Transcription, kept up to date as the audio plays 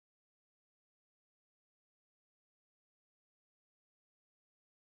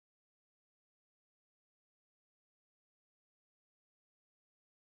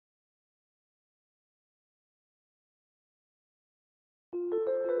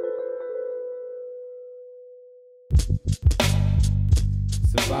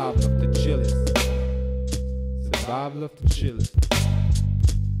Survival of the chillest. Survival of the chillest.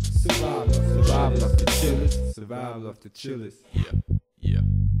 Survival of the chillest. Survival of the chillest. Yeah.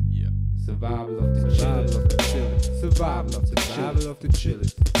 Survival of the chillest. Survival of the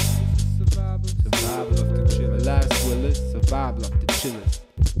chillest. Survival of the chillest. Last willest. Survival of the chillest.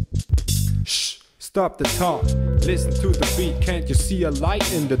 Shh. Stop the talk, listen to the beat, can't you see a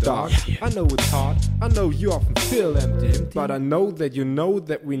light in the dark? I know it's hard, I know you often feel empty, but I know that you know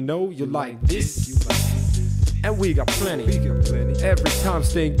that we know you like this. And we got plenty, every time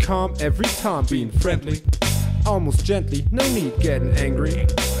staying calm, every time being friendly. Almost gently, no need getting angry.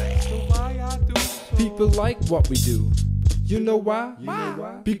 People like what we do. You know why?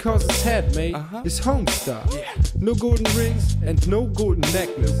 Because it's handmade, it's home style. No golden rings and no golden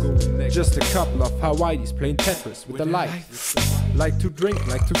necklace. Just a couple of Hawaii's playing Tetris with a light. Like to drink,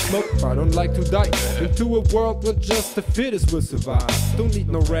 like to smoke, but I don't like to die. Into a world where just the fittest will survive. Don't need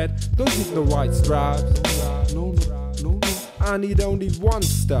no red, don't need no white stripes. No. I need only one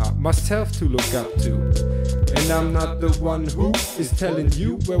star, myself to look up to. And I'm not the one who is telling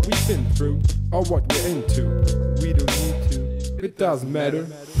you where we've been through or what we're into. We don't need to. It doesn't matter.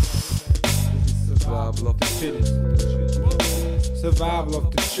 Survival of the chillest. Survival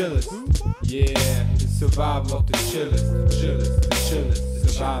of the chillest. Yeah, survival of the chillest.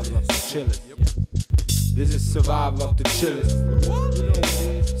 Survival of the chillest. This is survival of the chillest.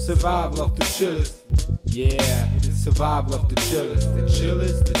 Survival of the chillest. Yeah, survival of the chillest.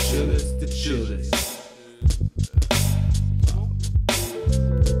 The chillest.